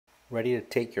Ready to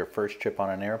take your first trip on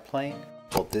an airplane?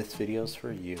 Well, this video's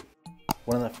for you.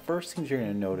 One of the first things you're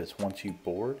going to notice once you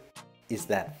board is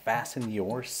that fasten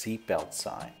your seatbelt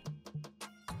sign.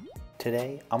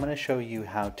 Today, I'm going to show you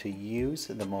how to use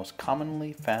the most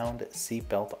commonly found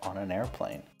seatbelt on an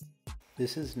airplane.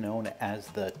 This is known as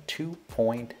the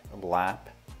 2-point lap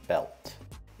belt.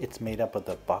 It's made up of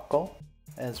the buckle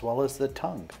as well as the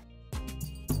tongue.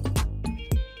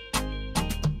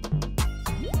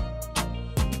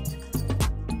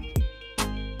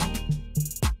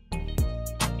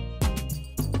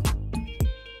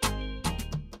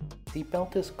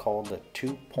 Seatbelt is called a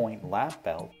 2-point lap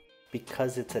belt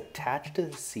because it's attached to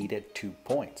the seat at 2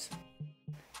 points.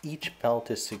 Each belt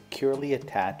is securely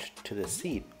attached to the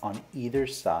seat on either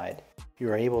side.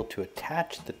 You're able to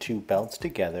attach the two belts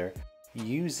together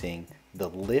using the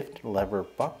lift lever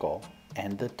buckle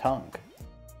and the tongue.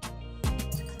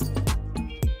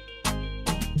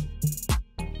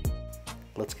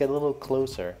 Let's get a little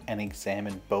closer and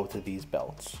examine both of these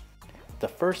belts. The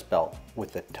first belt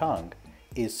with the tongue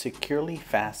is securely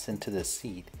fastened to the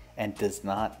seat and does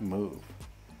not move.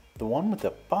 The one with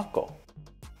the buckle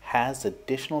has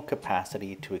additional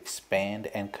capacity to expand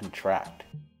and contract.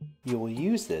 You will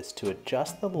use this to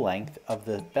adjust the length of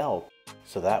the belt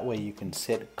so that way you can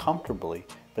sit comfortably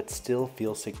but still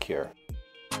feel secure.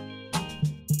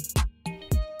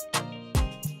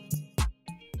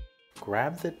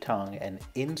 Grab the tongue and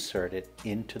insert it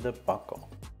into the buckle.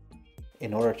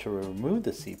 In order to remove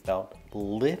the seatbelt,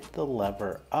 lift the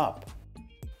lever up.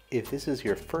 If this is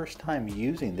your first time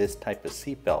using this type of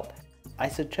seatbelt, I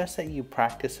suggest that you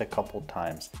practice a couple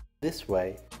times. This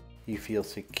way, you feel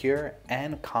secure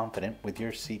and confident with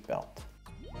your seatbelt.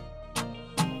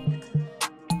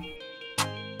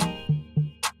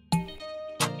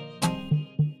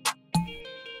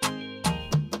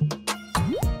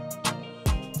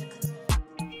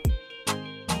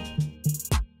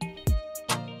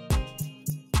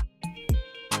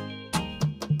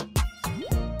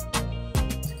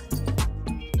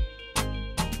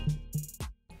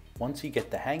 Once you get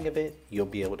the hang of it, you'll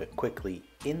be able to quickly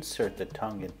insert the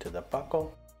tongue into the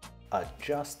buckle,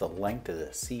 adjust the length of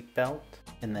the seat belt,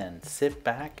 and then sit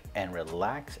back and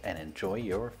relax and enjoy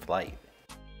your flight.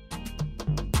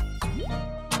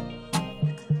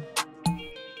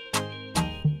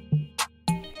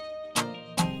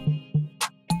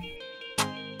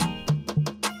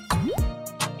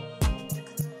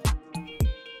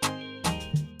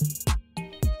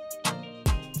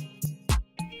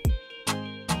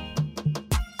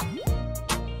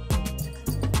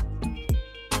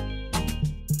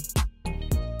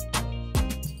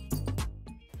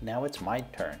 Now it's my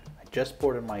turn. I just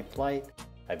boarded my flight,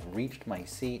 I've reached my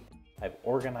seat, I've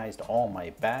organized all my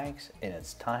bags, and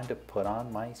it's time to put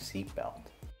on my seatbelt.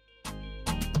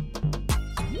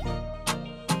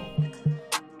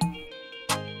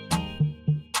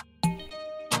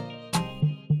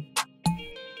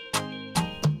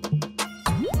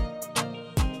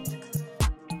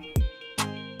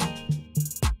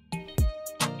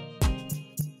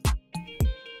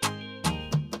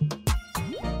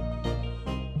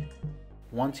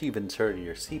 Once you've inserted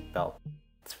your seatbelt,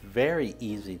 it's very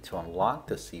easy to unlock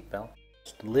the seatbelt.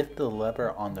 Just lift the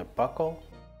lever on the buckle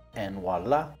and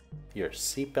voila, your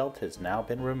seatbelt has now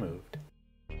been removed.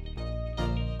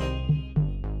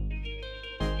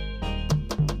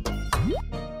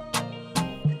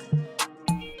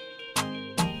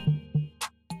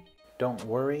 Don't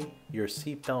worry, your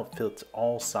seatbelt fits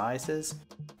all sizes.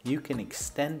 You can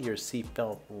extend your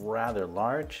seatbelt rather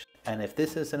large, and if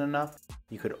this isn't enough,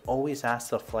 you could always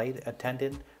ask the flight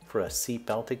attendant for a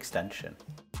seatbelt extension.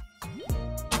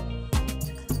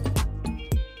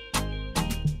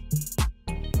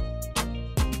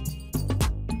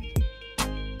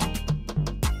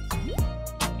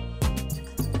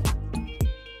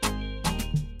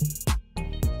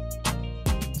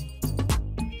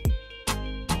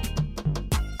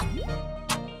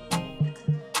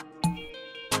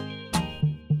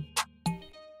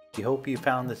 We hope you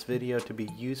found this video to be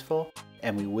useful,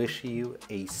 and we wish you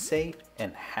a safe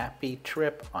and happy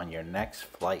trip on your next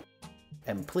flight.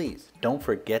 And please don't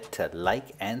forget to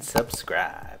like and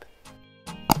subscribe.